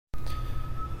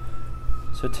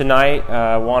So tonight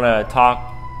I want to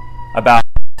talk about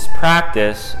this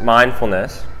practice,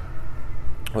 mindfulness,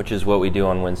 which is what we do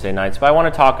on Wednesday nights. But I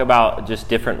want to talk about just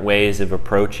different ways of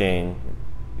approaching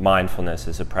mindfulness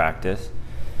as a practice.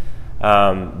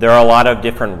 There are a lot of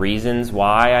different reasons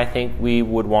why I think we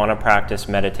would want to practice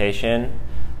meditation,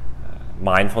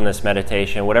 mindfulness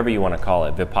meditation, whatever you want to call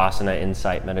it, vipassana,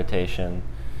 insight meditation.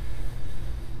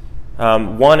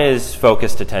 One is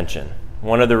focused attention.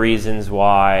 One of the reasons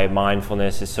why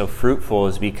mindfulness is so fruitful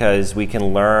is because we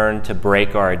can learn to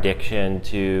break our addiction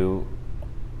to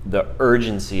the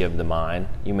urgency of the mind.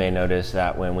 You may notice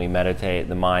that when we meditate,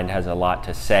 the mind has a lot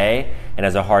to say and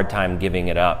has a hard time giving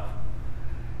it up.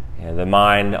 The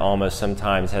mind almost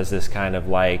sometimes has this kind of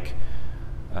like,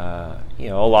 a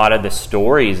lot of the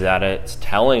stories that it's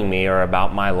telling me are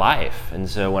about my life. And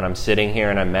so when I'm sitting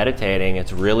here and I'm meditating,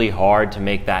 it's really hard to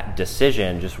make that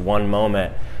decision, just one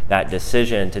moment, that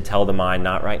decision to tell the mind,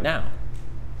 not right now.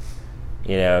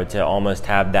 To almost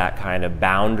have that kind of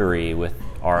boundary with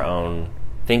our own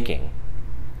thinking.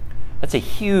 That's a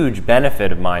huge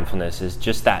benefit of mindfulness, is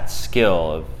just that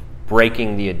skill of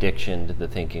breaking the addiction to the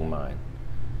thinking mind.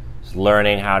 Just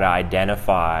learning how to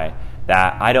identify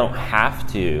that I don't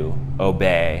have to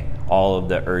obey all of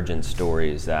the urgent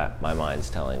stories that my mind's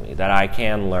telling me, that I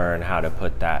can learn how to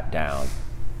put that down.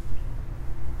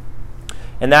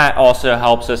 And that also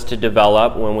helps us to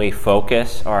develop when we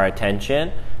focus our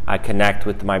attention. I connect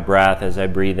with my breath as I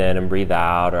breathe in and breathe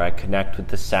out, or I connect with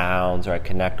the sounds, or I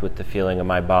connect with the feeling of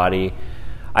my body.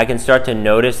 I can start to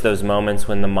notice those moments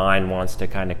when the mind wants to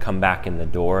kind of come back in the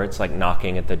door. It's like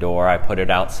knocking at the door. I put it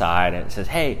outside and it says,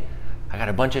 hey, I got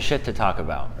a bunch of shit to talk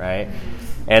about, right?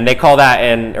 And they call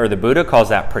that, or the Buddha calls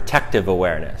that protective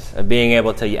awareness, of being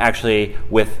able to actually,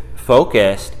 with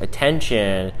focused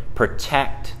attention,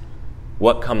 protect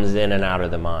what comes in and out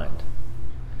of the mind.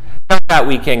 Not that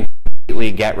we can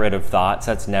completely get rid of thoughts,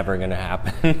 that's never going to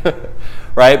happen,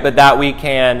 right? But that we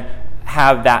can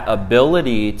have that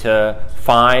ability to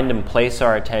find and place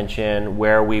our attention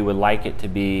where we would like it to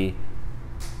be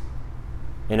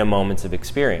in a moment of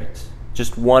experience.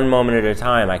 Just one moment at a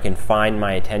time, I can find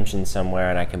my attention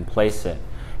somewhere and I can place it.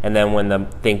 And then when the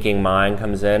thinking mind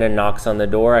comes in and knocks on the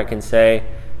door, I can say,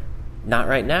 not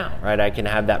right now, right? I can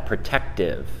have that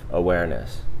protective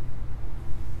awareness.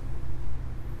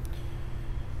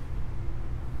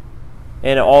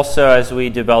 And also, as we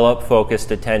develop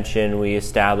focused attention, we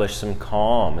establish some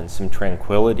calm and some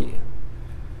tranquility.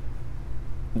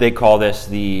 They call this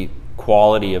the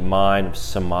quality of mind of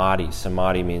samadhi.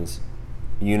 Samadhi means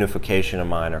unification of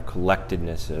mind, or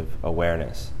collectedness of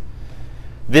awareness.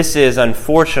 This is,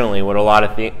 unfortunately, what a lot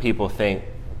of people think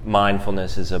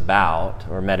mindfulness is about,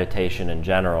 or meditation in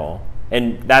general.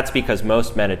 And that's because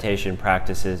most meditation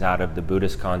practices out of the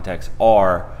Buddhist context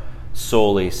are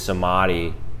solely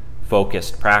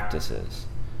samadhi-focused practices,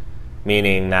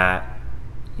 meaning that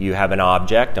you have an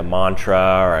object, a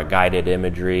mantra, or a guided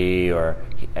imagery, or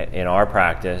in our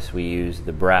practice, we use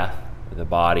the breath, or the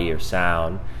body, or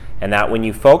sound, and that when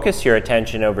you focus your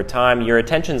attention over time, your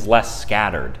attention's less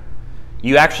scattered.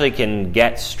 You actually can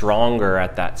get stronger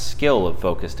at that skill of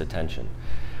focused attention,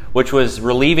 which was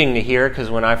relieving to hear, because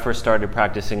when I first started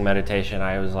practicing meditation,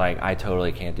 I was like, I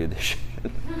totally can't do this shit.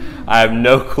 I have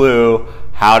no clue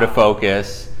how to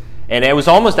focus. And it was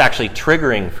almost actually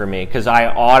triggering for me, because I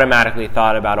automatically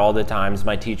thought about all the times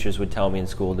my teachers would tell me in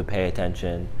school to pay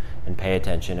attention and pay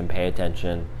attention and pay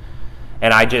attention.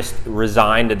 And I just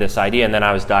resigned to this idea, and then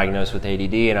I was diagnosed with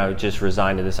ADD, and I just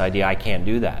resigned to this idea, I can't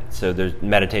do that. So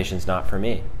meditation's not for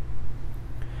me.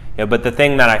 But the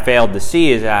thing that I failed to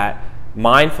see is that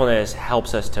mindfulness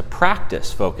helps us to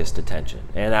practice focused attention,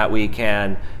 and that we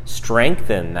can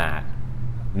strengthen that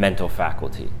mental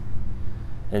faculty.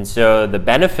 And so the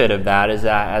benefit of that is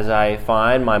that as I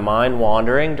find my mind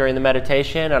wandering during the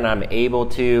meditation, and I'm able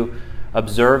to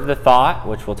observe the thought,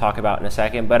 which we'll talk about in a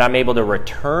second, but I'm able to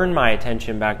return my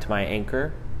attention back to my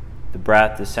anchor, the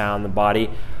breath, the sound, the body.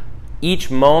 Each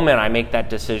moment I make that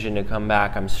decision to come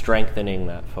back, I'm strengthening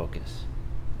that focus.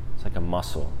 It's like a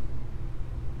muscle.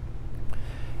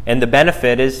 And the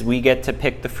benefit is we get to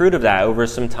pick the fruit of that over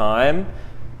some time.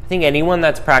 I think anyone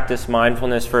that's practiced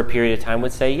mindfulness for a period of time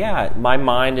would say, yeah, my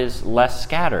mind is less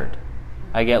scattered.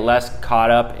 I get less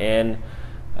caught up in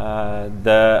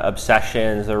the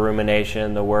obsessions, the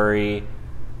rumination, the worry.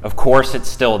 Of course, it's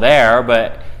still there,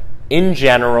 but in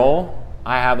general,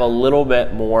 I have a little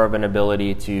bit more of an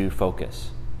ability to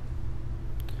focus.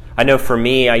 I know for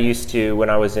me, I used to, when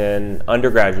I was in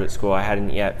undergraduate school, I hadn't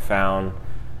yet found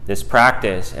this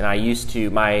practice, and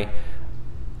my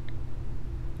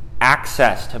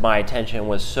access to my attention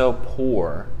was so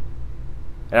poor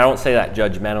and I don't say that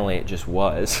judgmentally, it just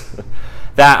was,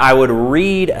 that I would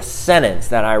read a sentence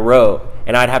that I wrote,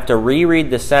 and I'd have to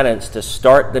reread the sentence to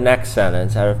start the next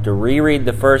sentence. I'd have to reread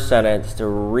the first sentence to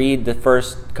read the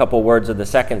first couple words of the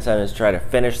second sentence, try to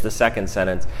finish the second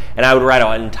sentence, and I would write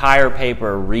an entire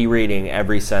paper rereading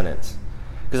every sentence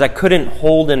because I couldn't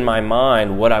hold in my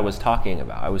mind what I was talking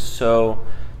about. I was so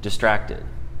distracted.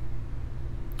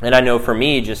 And I know for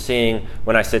me, just seeing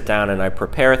when I sit down and I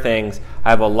prepare things, I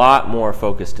have a lot more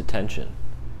focused attention,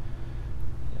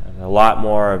 a lot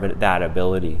more of that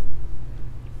ability.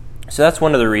 So that's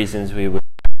one of the reasons we would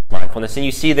mindfulness. And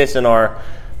you see this in our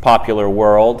popular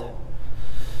world.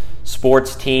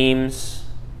 Sports teams,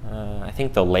 I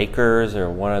think the Lakers or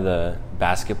one of the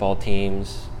basketball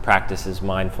teams practices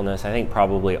mindfulness. I think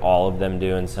probably all of them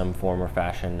do in some form or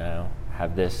fashion now.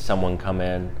 Have this, someone come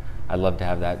in. I'd love to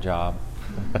have that job.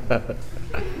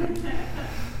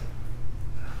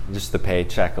 Just the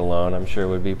paycheck alone, I'm sure,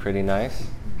 would be pretty nice.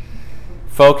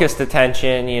 Focused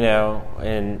attention,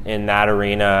 in that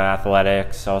arena,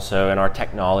 athletics, also in our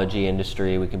technology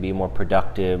industry, we can be more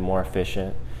productive, more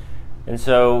efficient. And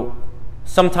so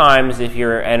sometimes if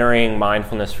you're entering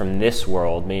mindfulness from this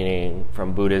world, meaning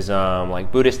from Buddhism,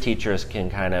 like Buddhist teachers can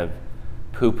kind of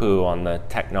poo-poo on the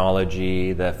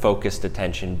technology, the focused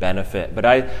attention benefit. But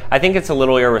I think it's a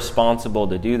little irresponsible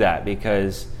to do that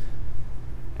because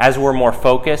as we're more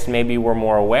focused, maybe we're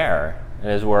more aware. And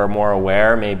as we're more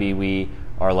aware, maybe we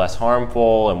are less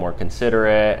harmful and more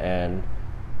considerate and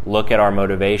look at our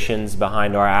motivations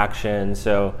behind our actions.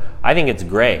 So I think it's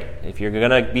great. If you're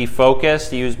going to be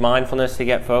focused, use mindfulness to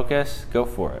get focused, go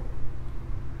for it.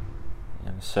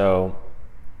 And so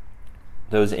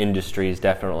those industries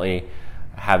definitely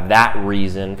have that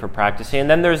reason for practicing. And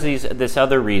then there's this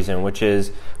other reason, which is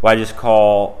what I just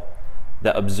call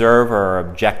the observer or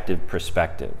objective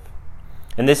perspective.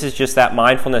 And this is just that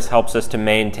mindfulness helps us to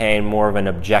maintain more of an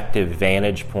objective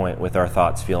vantage point with our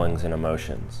thoughts, feelings, and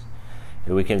emotions.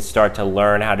 And we can start to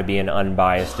learn how to be an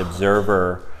unbiased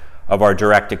observer of our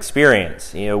direct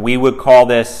experience. We would call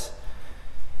this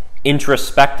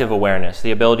introspective awareness,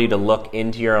 the ability to look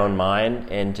into your own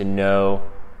mind and to know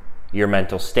your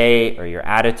mental state or your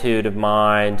attitude of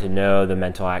mind, to know the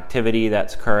mental activity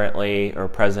that's currently or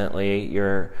presently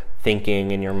you're thinking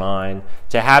in your mind,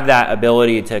 to have that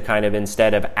ability to kind of,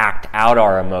 instead of act out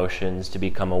our emotions, to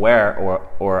become aware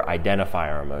or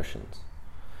identify our emotions.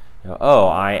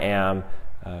 I am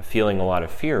feeling a lot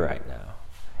of fear right now,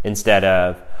 instead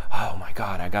of, oh my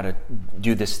God, I got to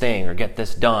do this thing or get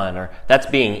this done, or that's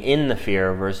being in the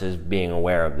fear versus being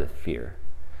aware of the fear.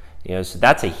 So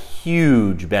that's a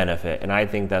huge benefit, and I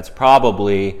think that's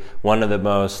probably one of the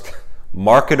most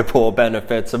marketable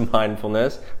benefits of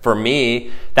mindfulness. For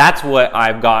me, that's what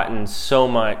I've gotten so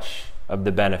much of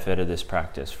the benefit of this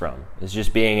practice from, is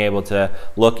just being able to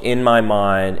look in my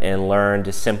mind and learn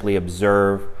to simply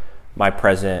observe my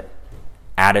present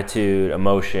attitude,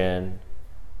 emotion,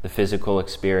 the physical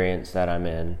experience that I'm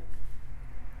in.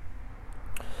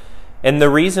 And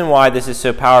the reason why this is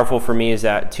so powerful for me is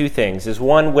that two things. Is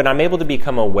one, when I'm able to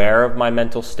become aware of my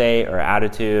mental state or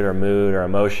attitude or mood or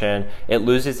emotion, it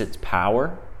loses its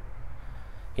power.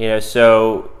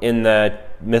 So in the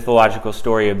mythological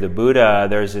story of the Buddha,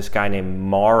 there's this guy named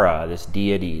Mara, this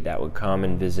deity that would come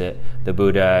and visit the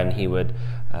Buddha, and he would,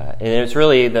 and it's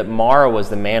really that Mara was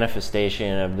the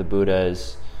manifestation of the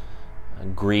Buddha's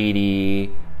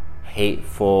greedy,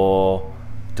 hateful,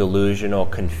 delusional,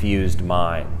 confused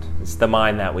mind. It's the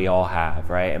mind that we all have,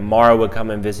 right? And Mara would come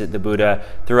and visit the Buddha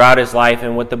throughout his life,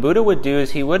 and what the Buddha would do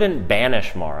is he wouldn't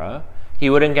banish Mara. He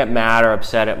wouldn't get mad or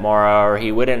upset at Mara, or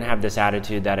he wouldn't have this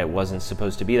attitude that it wasn't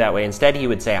supposed to be that way. Instead, he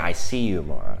would say, I see you,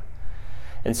 Mara.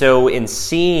 And so in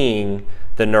seeing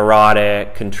the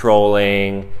neurotic,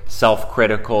 controlling,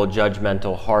 self-critical,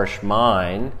 judgmental, harsh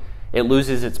mind, it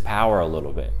loses its power a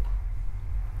little bit.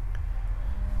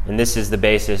 And this is the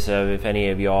basis of, if any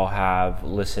of y'all have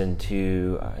listened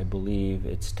to, I believe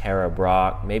it's Tara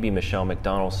Brach, maybe Michelle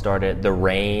McDonald started, The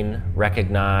RAIN,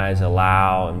 recognize,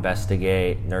 allow,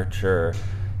 investigate, nurture,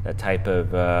 that type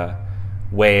of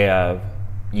way of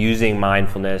using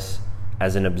mindfulness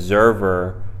as an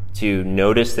observer to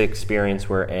notice the experience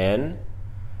we're in,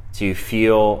 to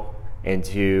feel and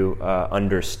to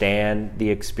understand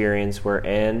the experience we're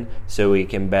in so we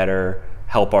can better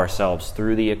help ourselves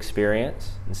through the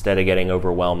experience instead of getting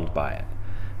overwhelmed by it.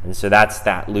 And so that's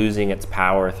that losing its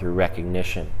power through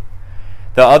recognition.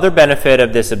 The other benefit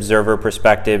of this observer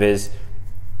perspective is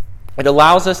it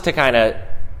allows us to kind of,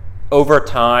 over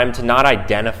time, to not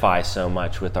identify so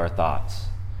much with our thoughts.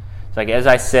 It's like as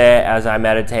I sit, as I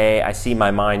meditate, I see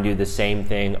my mind do the same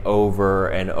thing over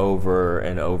and over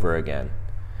and over again.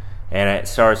 and it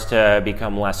starts to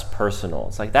become less personal.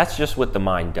 It's like, that's just what the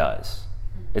mind does.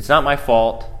 It's not my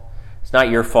fault. It's not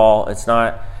your fault. It's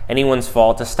not anyone's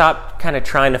fault. To stop kind of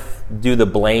trying to do the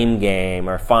blame game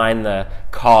or find the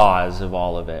cause of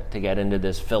all of it, to get into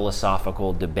this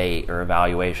philosophical debate or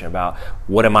evaluation about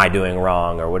what am I doing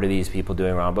wrong or what are these people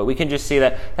doing wrong. But we can just see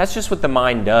that that's just what the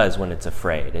mind does when it's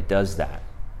afraid. It does that.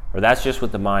 Or that's just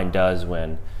what the mind does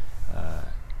when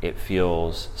it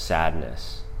feels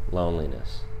sadness,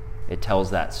 loneliness. It tells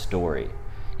that story.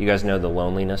 You guys know the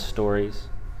loneliness stories?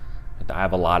 I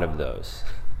have a lot of those.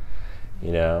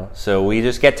 So we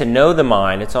just get to know the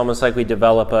mind. It's almost like we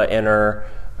develop an inner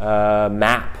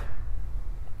map.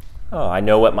 Oh, I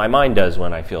know what my mind does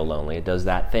when I feel lonely. It does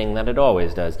that thing that it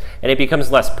always does. And it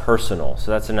becomes less personal. So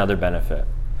that's another benefit.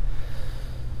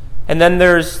 And then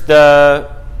there's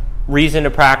the reason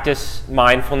to practice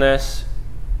mindfulness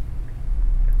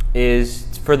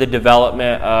is for the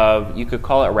development of, you could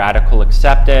call it radical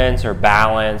acceptance or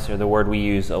balance, or the word we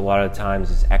use a lot of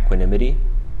times is equanimity.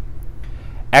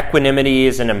 Equanimity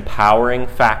is an empowering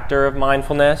factor of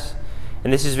mindfulness,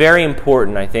 and this is very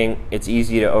important. I think it's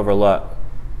easy to overlook.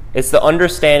 It's the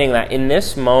understanding that in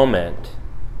this moment,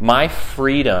 my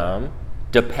freedom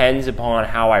depends upon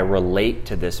how I relate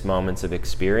to this moments of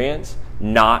experience,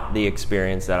 not the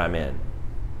experience that I'm in.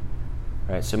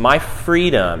 Right? So my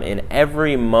freedom in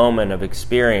every moment of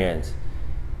experience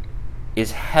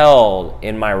is held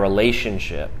in my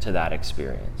relationship to that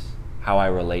experience, how I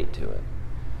relate to it.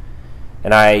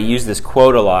 And I use this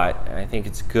quote a lot, and I think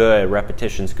it's good.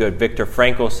 Repetition's good. Viktor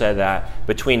Frankl said that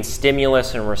between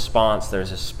stimulus and response,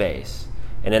 there's a space.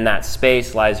 And in that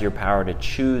space lies your power to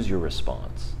choose your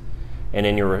response. And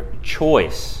in your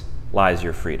choice lies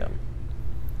your freedom.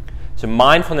 So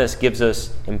mindfulness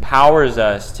empowers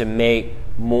us to make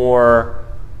more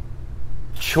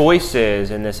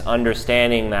choices in this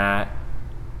understanding that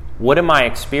what am I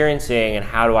experiencing and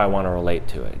how do I want to relate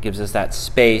to it? It gives us that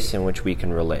space in which we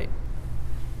can relate.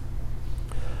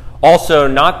 Also,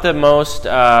 not the most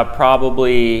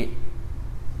probably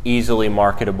easily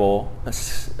marketable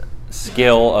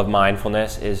skill of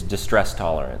mindfulness is distress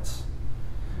tolerance.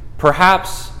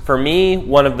 Perhaps, for me,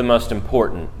 one of the most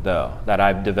important, though, that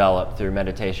I've developed through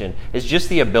meditation is just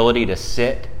the ability to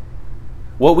sit.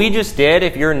 What we just did,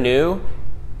 if you're new,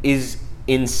 is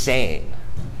insane.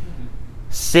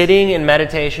 Sitting in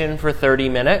meditation for 30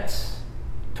 minutes,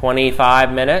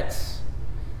 25 minutes,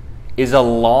 is a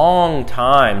long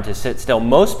time to sit still.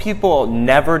 Most people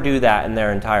never do that in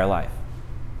their entire life.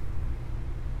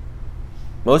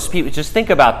 Most people, just think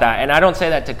about that. And I don't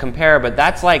say that to compare, but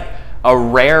that's like a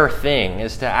rare thing,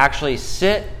 is to actually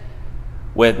sit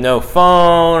with no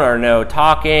phone or no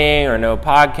talking or no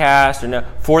podcast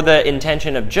for the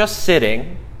intention of just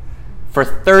sitting for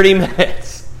 30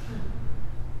 minutes.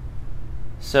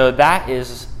 So that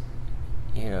is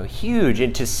huge,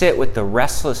 and to sit with the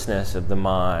restlessness of the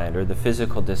mind or the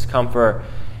physical discomfort.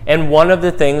 And one of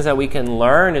the things that we can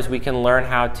learn is we can learn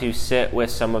how to sit with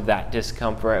some of that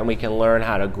discomfort, and we can learn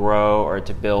how to grow or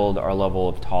to build our level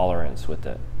of tolerance with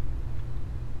it.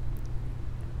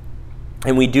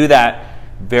 And we do that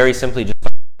very simply just by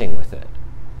sitting with it.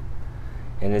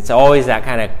 And it's always that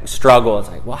kind of struggle. It's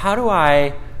like, well, how do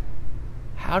I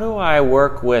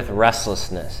work with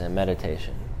restlessness in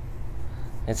meditation?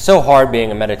 It's so hard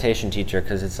being a meditation teacher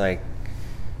because it's like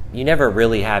you never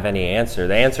really have any answer.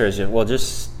 The answer is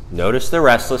just notice the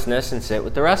restlessness and sit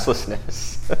with the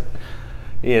restlessness.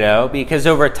 Because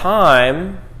over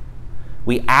time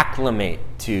we acclimate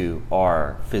to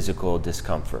our physical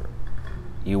discomfort.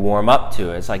 You warm up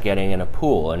to it. It's like getting in a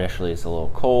pool. Initially it's a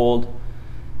little cold,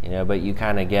 but you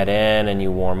kind of get in and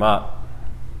you warm up.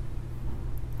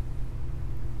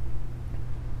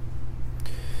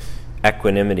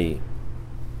 Equanimity.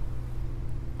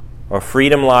 Our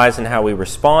freedom lies in how we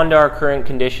respond to our current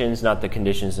conditions, not the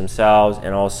conditions themselves.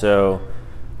 And also,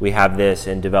 we have this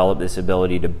and develop this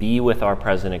ability to be with our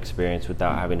present experience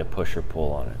without having to push or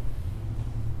pull on it.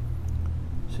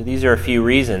 So these are a few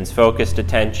reasons: focused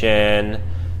attention,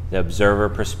 the observer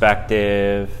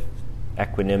perspective,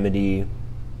 equanimity.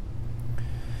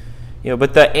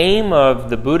 But the aim of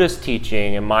the Buddhist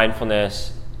teaching and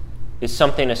mindfulness is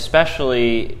something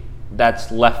especially that's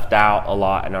left out a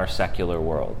lot in our secular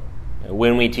world.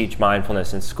 When we teach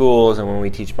mindfulness in schools, and when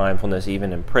we teach mindfulness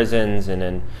even in prisons and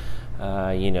in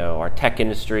our tech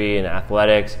industry and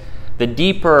athletics, the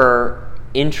deeper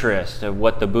interest of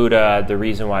what the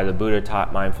reason why the Buddha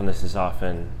taught mindfulness is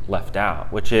often left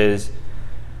out, which is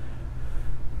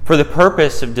for the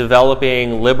purpose of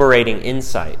developing liberating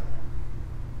insight.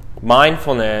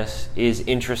 Mindfulness is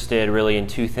interested really in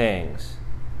two things.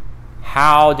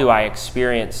 How do I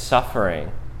experience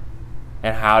suffering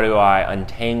And how do I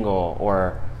untangle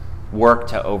or work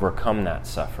to overcome that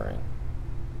suffering?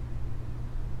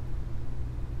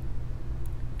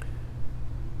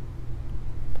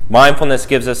 Mindfulness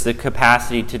gives us the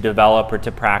capacity to develop or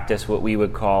to practice what we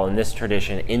would call, in this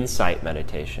tradition, insight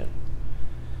meditation.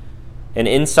 And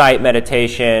insight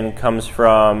meditation comes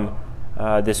from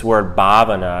this word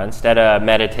bhavana. Instead of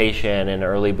meditation in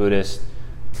early Buddhist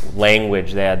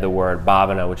language, they had the word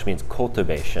bhavana, which means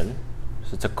cultivation.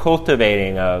 So it's a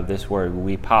cultivating of this word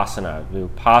vipassana.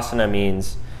 Vipassana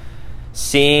means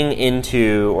seeing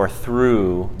into or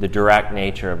through the direct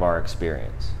nature of our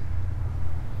experience.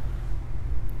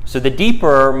 So the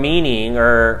deeper meaning,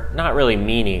 or not really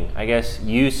meaning, I guess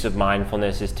use of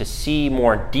mindfulness is to see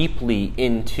more deeply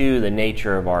into the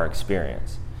nature of our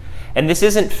experience. And this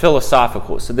isn't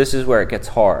philosophical, so this is where it gets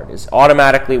hard. Is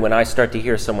automatically when I start to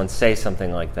hear someone say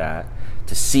something like that,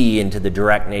 to see into the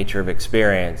direct nature of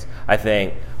experience, I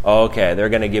think, oh, okay, they're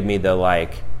going to give me the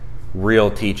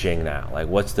real teaching now. Like,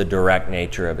 what's the direct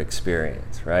nature of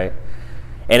experience, right?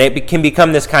 And it can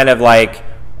become this kind of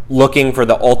looking for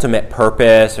the ultimate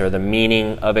purpose or the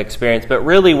meaning of experience. But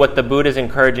really what the Buddha is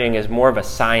encouraging is more of a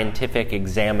scientific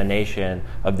examination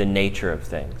of the nature of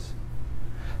things.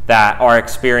 That our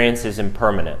experience is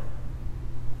impermanent.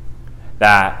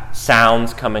 That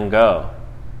sounds come and go.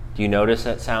 Do you notice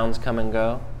that sounds come and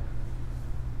go?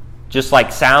 Just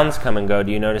like sounds come and go,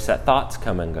 do you notice that thoughts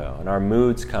come and go and our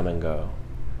moods come and go?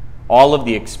 All of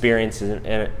the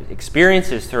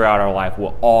experiences throughout our life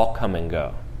will all come and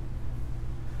go.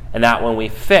 And that when we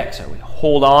fix or we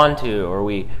hold on to or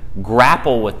we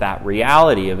grapple with that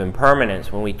reality of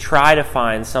impermanence, when we try to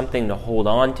find something to hold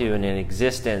on to in an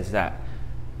existence that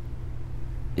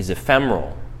is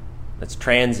ephemeral, that's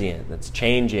transient, that's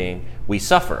changing, we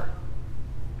suffer.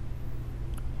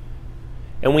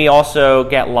 And we also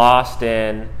get lost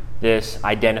in this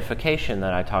identification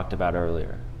that I talked about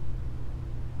earlier.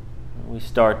 We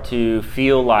start to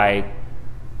feel like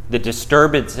the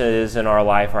disturbances in our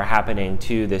life are happening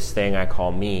to this thing I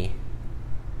call me.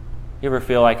 You ever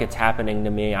feel like it's happening to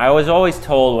me? I was always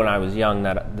told when I was young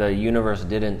that the universe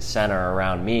didn't center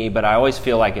around me, but I always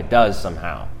feel like it does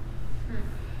somehow.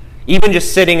 Even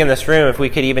just sitting in this room, if we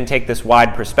could even take this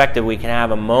wide perspective, we can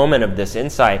have a moment of this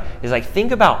insight. Is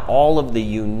think about all of the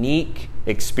unique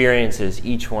experiences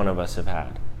each one of us have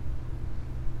had.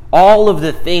 All of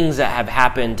the things that have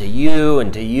happened to you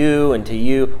and to you and to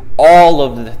you, all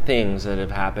of the things that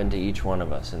have happened to each one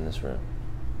of us in this room.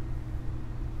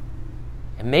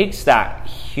 It makes that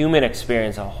human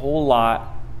experience a whole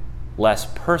lot less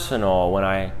personal when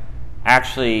I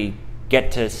actually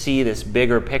get to see this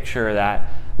bigger picture that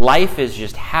life is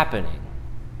just happening.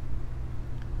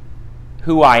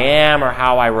 Who I am or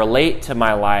how I relate to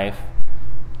my life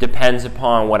depends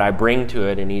upon what I bring to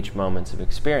it in each moment of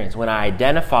experience. When I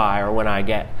identify or when I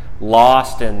get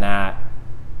lost in that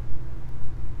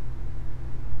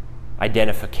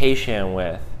identification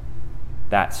with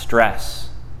that stress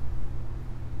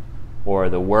or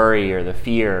the worry or the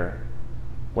fear,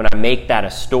 when I make that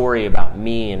a story about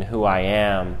me and who I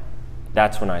am,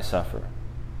 that's when I suffer.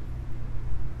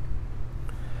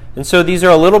 And so these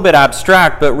are a little bit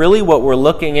abstract, but really what we're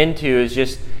looking into is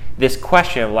just this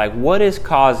question of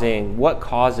what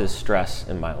causes stress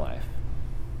in my life?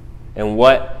 And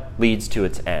what leads to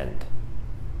its end?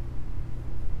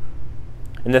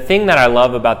 And the thing that I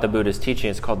love about the Buddha's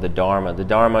teaching is called the Dharma. The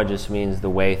Dharma just means the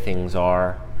way things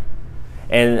are.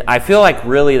 And I feel like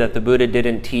really that the Buddha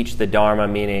didn't teach the Dharma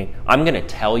meaning, I'm going to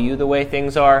tell you the way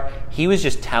things are. He was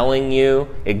just telling you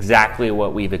exactly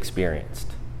what we've experienced.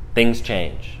 Things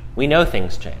change. We know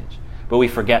things change, but we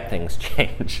forget things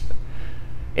change.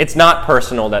 It's not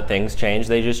personal that things change,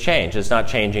 they just change. It's not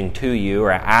changing to you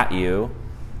or at you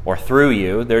or through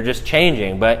you. They're just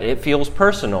changing, but it feels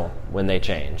personal when they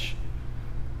change.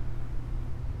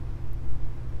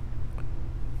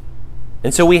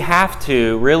 And so we have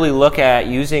to really look at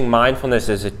using mindfulness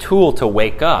as a tool to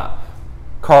wake up.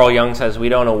 Carl Jung says we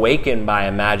don't awaken by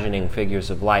imagining figures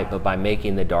of light, but by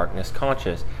making the darkness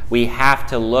conscious. We have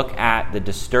to look at the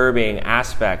disturbing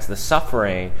aspects, the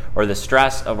suffering or the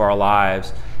stress of our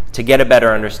lives to get a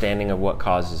better understanding of what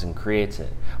causes and creates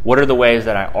it. What are the ways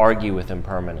that I argue with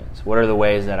impermanence? What are the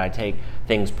ways that I take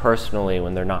things personally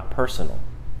when they're not personal?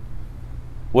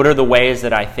 What are the ways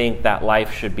that I think that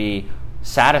life should be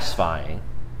satisfying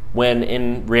when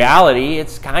in reality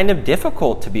it's kind of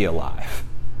difficult to be alive?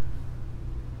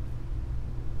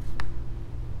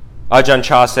 Ajahn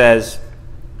Chah says,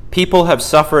 people have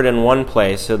suffered in one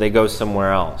place, so they go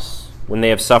somewhere else. When they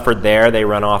have suffered there, they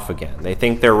run off again. They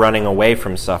think they're running away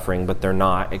from suffering, but they're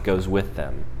not. It goes with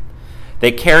them.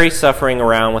 They carry suffering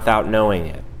around without knowing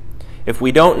it. If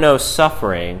we don't know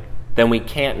suffering, then we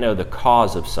can't know the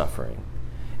cause of suffering.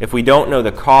 If we don't know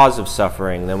the cause of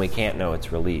suffering, then we can't know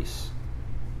its release.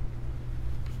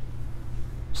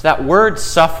 So that word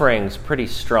suffering is pretty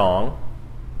strong.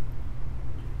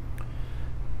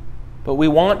 But we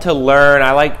want to learn,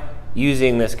 I like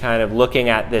using this kind of looking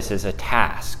at this as a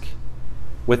task.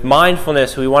 With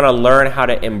mindfulness, we want to learn how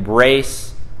to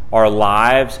embrace our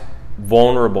lives'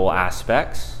 vulnerable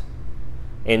aspects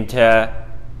and to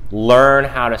learn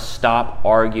how to stop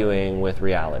arguing with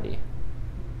reality.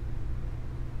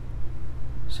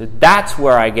 So that's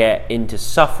where I get into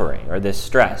suffering or this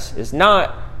stress. It's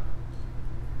not,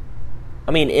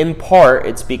 in part,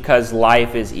 it's because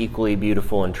life is equally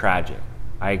beautiful and tragic.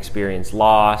 I experience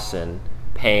loss and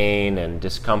pain and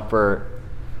discomfort.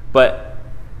 But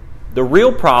the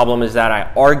real problem is that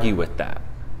I argue with that.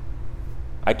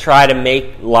 I try to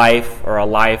make life or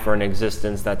an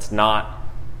existence that's not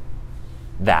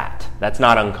that's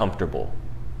not uncomfortable.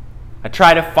 I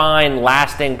try to find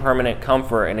lasting, permanent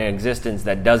comfort in an existence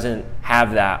that doesn't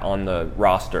have that on the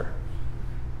roster.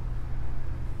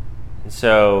 And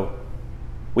so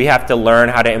we have to learn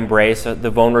how to embrace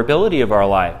the vulnerability of our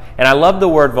life. And I love the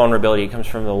word vulnerability. It comes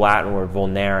from the Latin word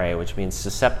vulnere, which means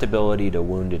susceptibility to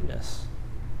woundedness.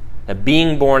 That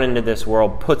being born into this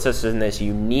world puts us in this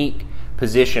unique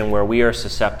position where we are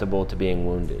susceptible to being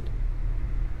wounded.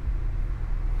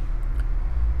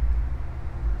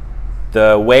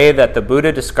 The way that the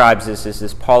Buddha describes this is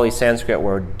this Pali Sanskrit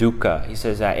word dukkha. He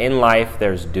says that in life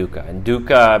there's dukkha. And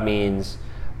dukkha means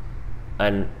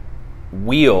a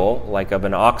wheel, like of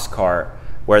an ox cart,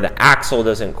 where the axle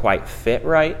doesn't quite fit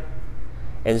right.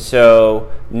 And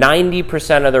so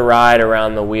 90% of the ride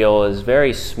around the wheel is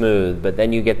very smooth, but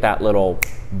then you get that little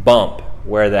bump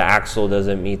where the axle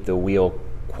doesn't meet the wheel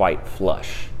quite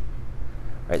flush.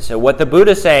 Right? So what the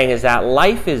Buddha is saying is that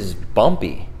life is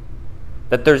bumpy.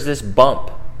 That there's this bump,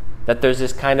 that there's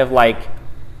this kind of like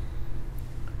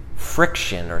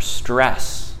friction or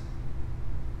stress,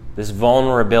 this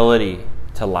vulnerability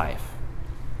to life.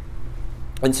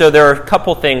 And so there are a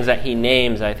couple things that he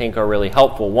names I think are really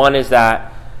helpful. One is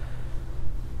that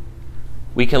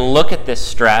we can look at this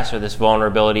stress or this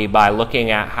vulnerability by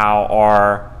looking at how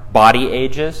our body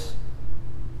ages.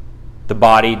 The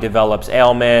body develops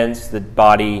ailments, the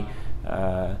body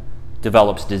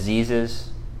develops diseases.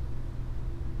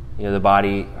 The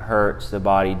body hurts, the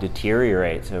body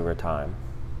deteriorates over time.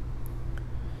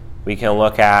 We can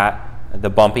look at the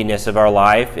bumpiness of our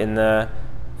life in the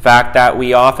fact that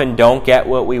we often don't get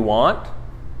what we want.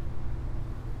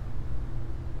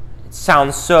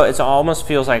 It almost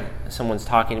feels like someone's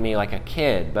talking to me like a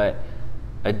kid, but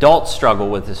adults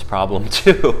struggle with this problem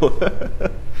too.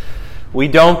 We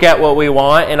don't get what we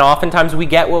want, and oftentimes we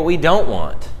get what we don't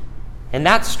want. And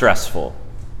that's stressful.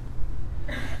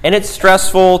 And it's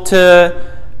stressful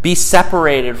to be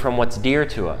separated from what's dear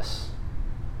to us,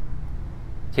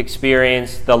 to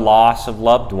experience the loss of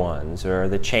loved ones or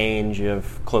the change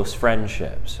of close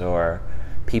friendships or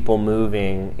people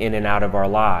moving in and out of our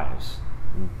lives,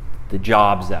 the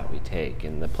jobs that we take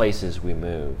and the places we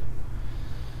move.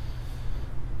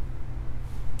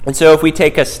 And so if we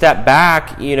take a step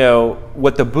back,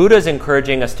 what the Buddha is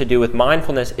encouraging us to do with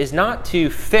mindfulness is not to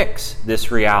fix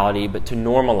this reality, but to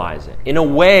normalize it. In a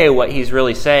way, what he's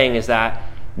really saying is that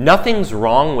nothing's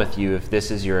wrong with you if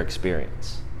this is your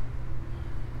experience.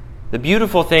 The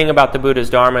beautiful thing about the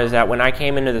Buddha's Dharma is that when I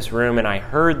came into this room and I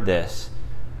heard this,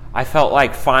 I felt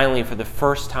like finally for the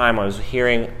first time I was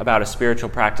hearing about a spiritual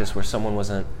practice where someone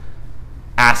wasn't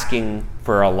asking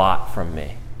for a lot from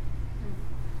me.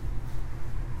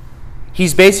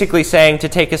 He's basically saying, to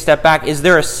take a step back, is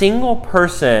there a single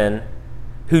person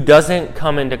who doesn't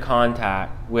come into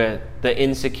contact with the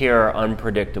insecure or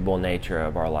unpredictable nature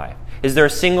of our life? Is there a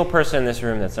single person in this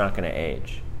room that's not going to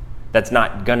age? That's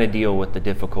not going to deal with the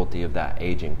difficulty of that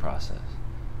aging process?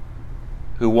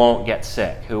 Who won't get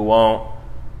sick? Who won't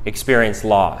experience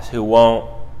loss? Who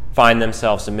won't find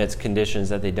themselves amidst conditions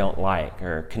that they don't like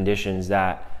or conditions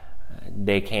that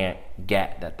they can't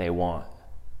get that they want?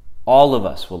 All of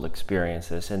us will experience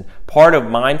this. And part of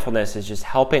mindfulness is just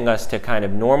helping us to kind of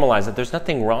normalize that there's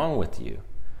nothing wrong with you.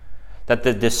 That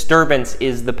the disturbance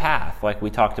is the path, like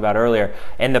we talked about earlier.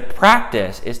 And the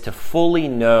practice is to fully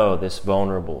know this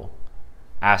vulnerable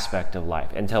aspect of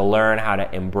life and to learn how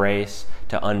to embrace,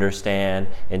 to understand,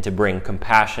 and to bring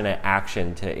compassionate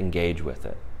action to engage with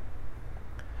it.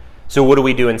 So what do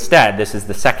we do instead? This is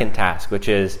the second task, which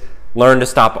is learn to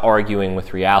stop arguing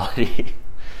with reality.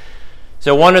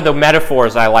 So one of the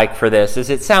metaphors I like for this is,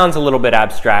 it sounds a little bit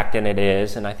abstract, and it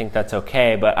is, and I think that's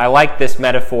okay, but I like this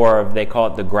metaphor of, they call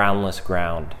it the groundless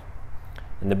ground.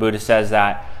 And the Buddha says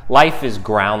that life is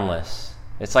groundless.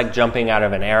 It's like jumping out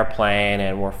of an airplane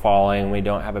and we're falling, we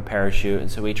don't have a parachute,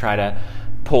 and so we try to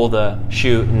pull the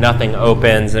chute, nothing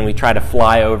opens, and we try to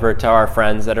fly over to our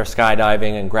friends that are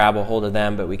skydiving and grab a hold of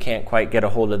them, but we can't quite get a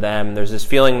hold of them. There's this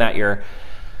feeling that you're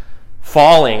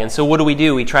falling, and so what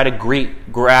do? We try to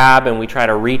grab and we try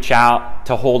to reach out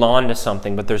to hold on to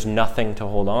something, but there's nothing to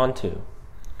hold on to.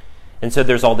 And so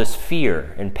there's all this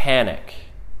fear and panic,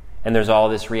 and there's all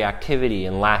this reactivity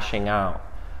and lashing out.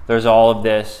 There's all of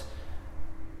this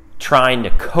trying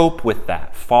to cope with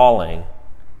that falling.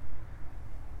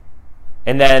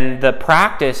 And then the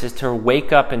practice is to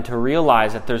wake up and to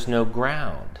realize that there's no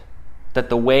ground, that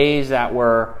the ways that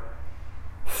we're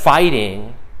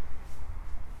fighting,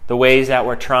 the ways that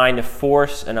we're trying to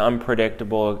force an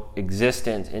unpredictable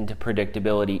existence into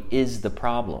predictability is the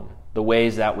problem, the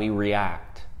ways that we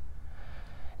react.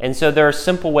 And so there are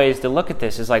simple ways to look at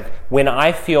this. Is like when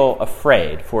I feel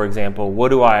afraid, for example, what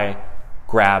do I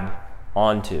grab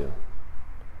onto?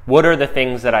 What are the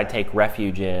things that I take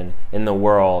refuge in the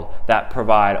world that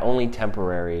provide only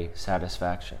temporary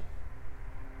satisfaction?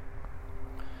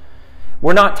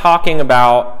 We're not talking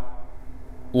about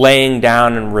laying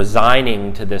down and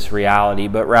resigning to this reality,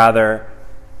 but rather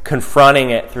confronting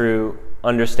it through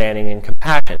understanding and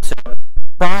compassion. So the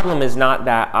problem is not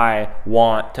that I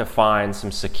want to find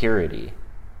some security.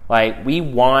 Like, we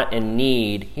want and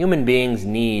need, human beings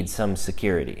need some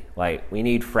security. Like, we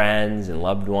need friends and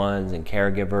loved ones and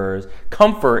caregivers.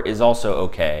 Comfort is also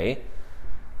okay.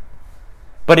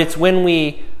 But it's when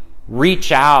we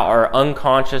reach out or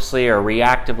unconsciously or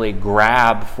reactively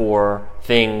grab for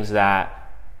things that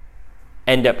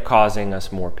end up causing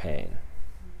us more pain.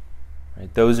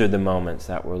 Right? Those are the moments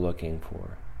that we're looking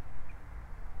for.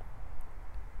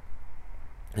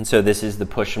 And so this is the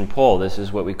push and pull. This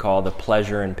is what we call the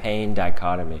pleasure and pain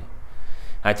dichotomy.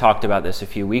 I talked about this a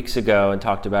few weeks ago and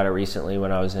talked about it recently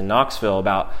when I was in Knoxville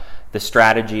about the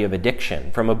strategy of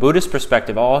addiction. From a Buddhist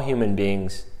perspective, all human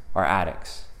beings are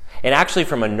addicts. And actually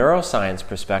from a neuroscience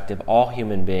perspective, all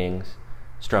human beings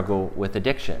struggle with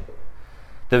addiction.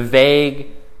 The vague,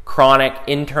 chronic,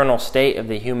 internal state of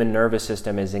the human nervous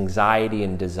system is anxiety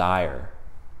and desire.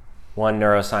 One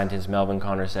neuroscientist, Melvin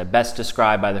Konner, said, best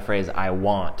described by the phrase, I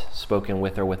want, spoken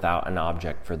with or without an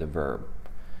object for the verb.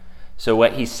 So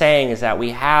what he's saying is that we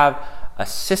have a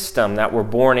system that we're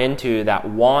born into that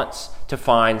wants to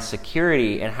find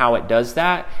security, and how it does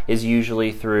that is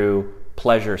usually through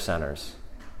pleasure centers.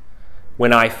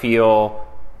 When I feel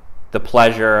the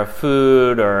pleasure of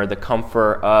food or the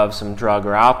comfort of some drug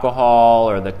or alcohol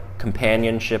or the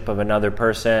companionship of another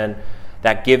person,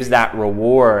 that gives that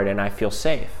reward and I feel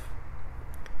safe.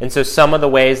 And so some of the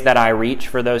ways that I reach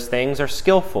for those things are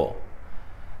skillful.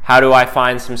 How do I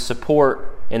find some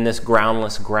support in this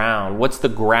groundless ground? What's the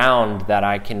ground that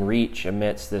I can reach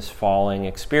amidst this falling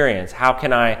experience? How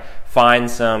can I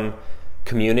find some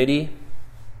community?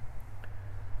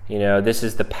 You know, this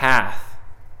is the path.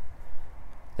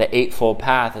 The Eightfold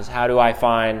Path is how do I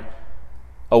find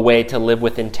a way to live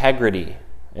with integrity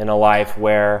in a life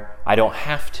where I don't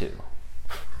have to?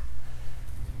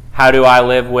 How do I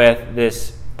live with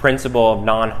this principle of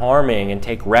non-harming and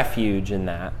take refuge in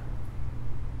that?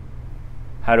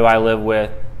 How do I live with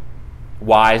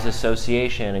wise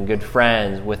association and good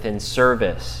friends within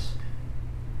service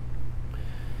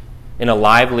in a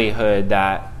livelihood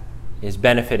that is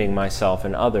benefiting myself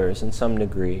and others in some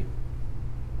degree?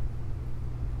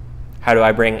 How do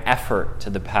I bring effort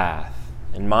to the path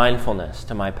and mindfulness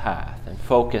to my path and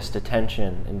focused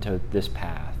attention into this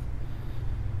path?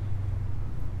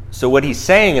 So what he's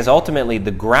saying is ultimately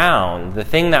the ground, the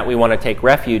thing that we want to take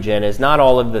refuge in, is not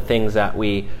all of the things that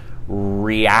we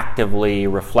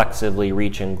reactively, reflexively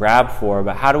reach and grab for,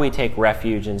 but how do we take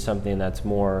refuge in something that's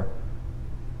more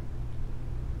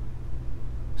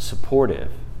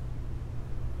supportive?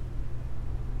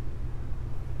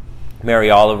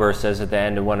 Mary Oliver says at the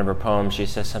end of one of her poems, she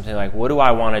says something like, what do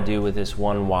I want to do with this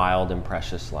one wild and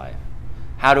precious life?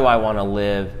 How do I want to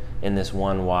live in this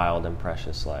one wild and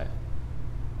precious life?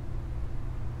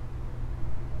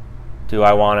 Do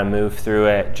I want to move through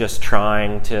it just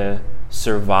trying to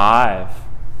survive?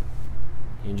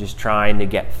 You're just trying to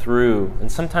get through.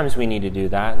 And sometimes we need to do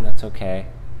that, and that's okay.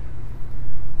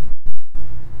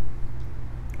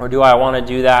 Or do I want to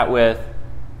do that with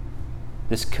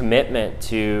this commitment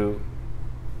to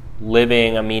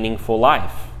living a meaningful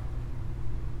life?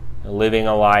 Living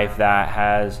a life that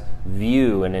has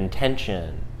view and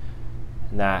intention,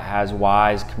 and that has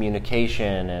wise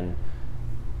communication and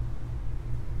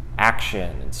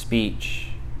action and speech,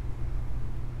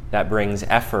 that brings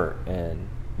effort and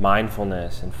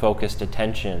mindfulness and focused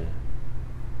attention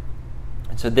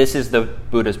And so this is the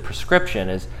Buddha's prescription,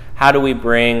 is how do we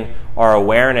bring our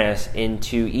awareness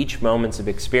into each moments of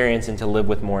experience and to live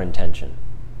with more intention?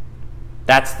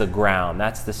 That's the ground.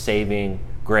 That's the saving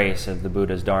grace of the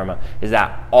Buddha's Dharma, is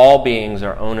that all beings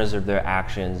are owners of their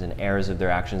actions and heirs of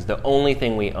their actions. The only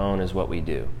thing we own is what we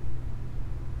do.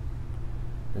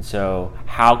 And so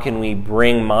how can we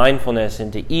bring mindfulness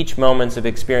into each moments of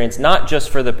experience, not just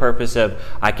for the purpose of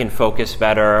I can focus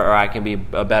better, or I can be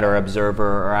a better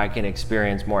observer, or I can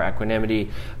experience more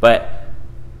equanimity, but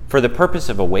for the purpose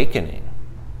of awakening.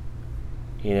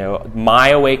 My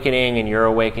awakening and your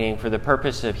awakening, for the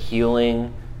purpose of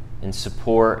healing and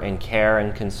support and care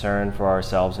and concern for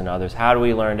ourselves and others. How do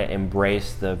we learn to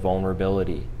embrace the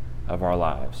vulnerability of our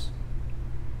lives?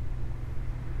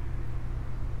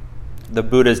 The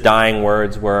Buddha's dying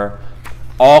words were,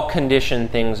 all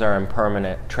conditioned things are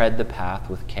impermanent. Tread the path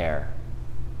with care.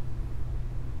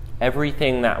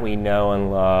 Everything that we know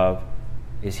and love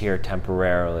is here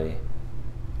temporarily.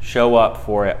 Show up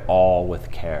for it all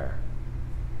with care.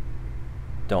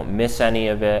 Don't miss any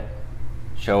of it.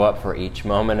 Show up for each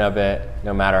moment of it,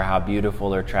 no matter how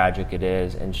beautiful or tragic it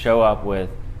is, and show up with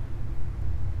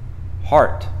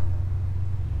heart.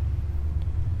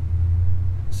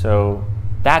 So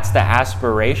that's the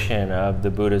aspiration of the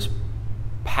Buddha's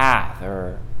path,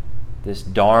 or this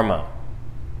Dharma.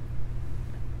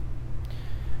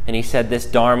 And he said this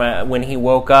Dharma, when he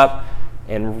woke up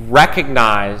and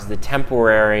recognized the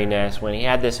temporariness, when he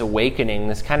had this awakening,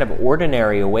 this kind of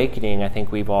ordinary awakening I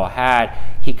think we've all had,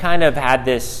 he kind of had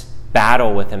this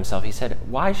battle with himself. He said,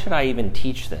 why should I even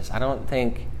teach this? I don't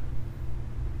think...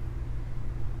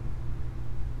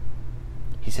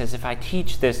 He says, if I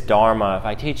teach this Dharma, if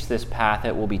I teach this path,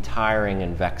 it will be tiring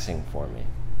and vexing for me.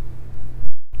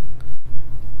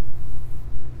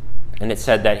 And it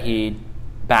said that he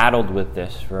battled with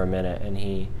this for a minute, and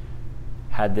he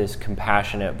had this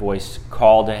compassionate voice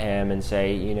call to him and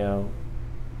say,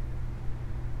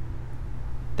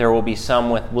 there will be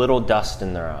some with little dust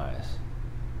in their eyes.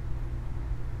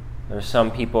 There's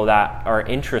some people that are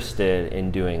interested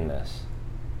in doing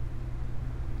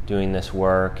this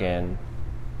work, and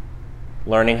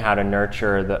learning how to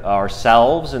nurture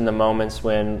ourselves in the moments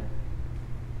when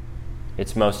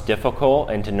it's most difficult,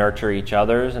 and to nurture each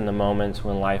other's in the moments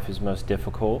when life is most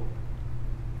difficult.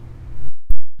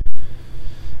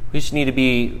 We just need to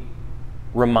be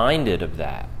reminded of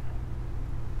that.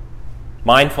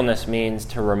 Mindfulness means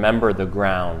to remember the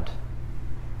ground.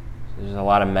 There's a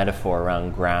lot of metaphor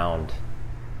around ground.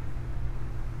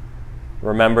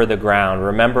 Remember the ground.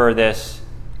 Remember this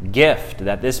gift,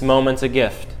 that this moment's a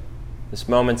gift. This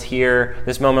moment's here.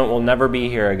 This moment will never be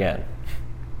here again.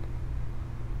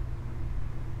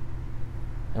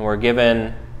 And we're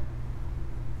given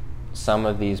some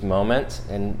of these moments,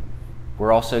 and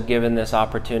we're also given this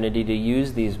opportunity to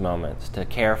use these moments to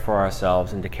care for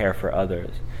ourselves and to care for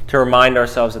others. To remind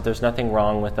ourselves that there's nothing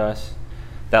wrong with us,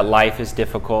 that life is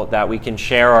difficult, that we can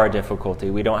share our difficulty.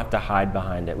 We don't have to hide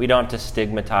behind it. We don't have to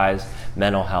stigmatize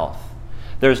mental health.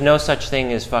 There's no such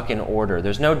thing as fucking order.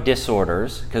 There's no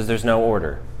disorders, because there's no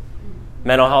order.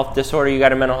 Mental health disorder, you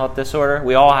got a mental health disorder?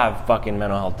 We all have fucking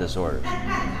mental health disorders.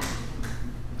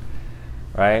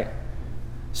 Right?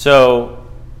 So,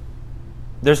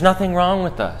 there's nothing wrong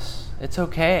with us. It's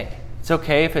okay. It's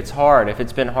okay if it's hard. If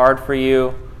it's been hard for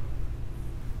you,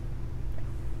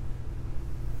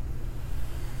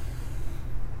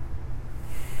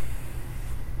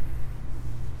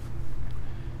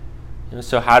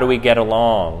 so how do we get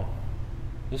along?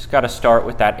 You just got to start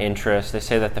with that interest. They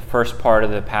say that the first part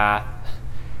of the path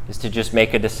is to just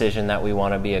make a decision that we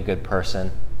want to be a good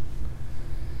person.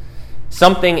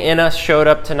 Something in us showed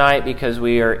up tonight because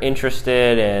we are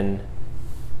interested in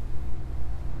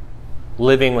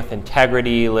living with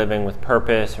integrity, living with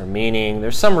purpose or meaning.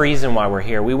 There's some reason why we're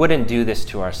here. We wouldn't do this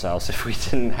to ourselves if we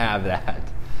didn't have that.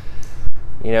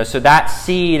 So that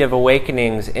seed of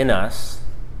awakening's in us.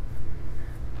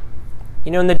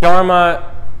 In the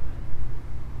Dharma,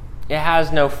 it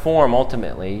has no form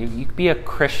ultimately. You could be a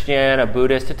Christian, a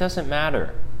Buddhist, it doesn't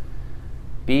matter.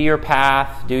 Be your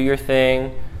path, do your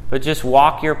thing, but just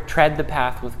tread the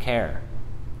path with care.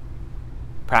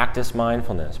 Practice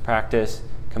mindfulness, practice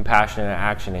compassionate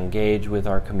action, engage with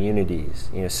our communities,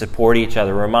 support each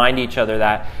other, remind each other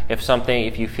that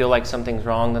if you feel like something's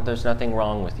wrong, that there's nothing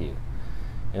wrong with you.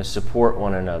 Support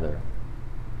one another.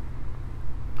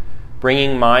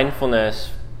 Bringing mindfulness,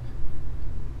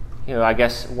 I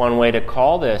guess one way to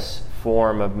call this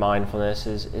form of mindfulness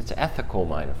is it's ethical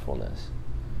mindfulness.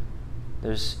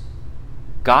 There's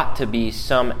got to be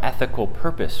some ethical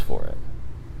purpose for it.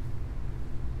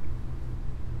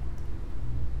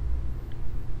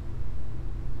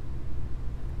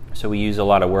 So we use a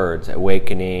lot of words,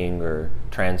 awakening or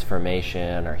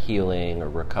transformation or healing or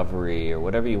recovery or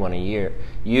whatever you want to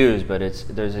use, but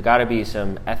there's got to be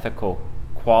some ethical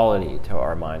quality to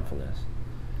our mindfulness.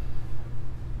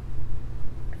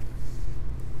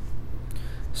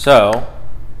 So,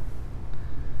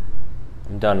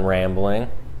 I'm done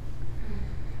rambling.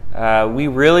 We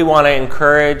really want to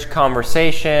encourage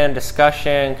conversation,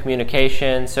 discussion,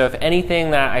 communication. So if anything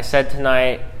that I said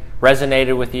tonight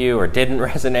resonated with you or didn't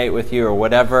resonate with you or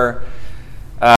whatever,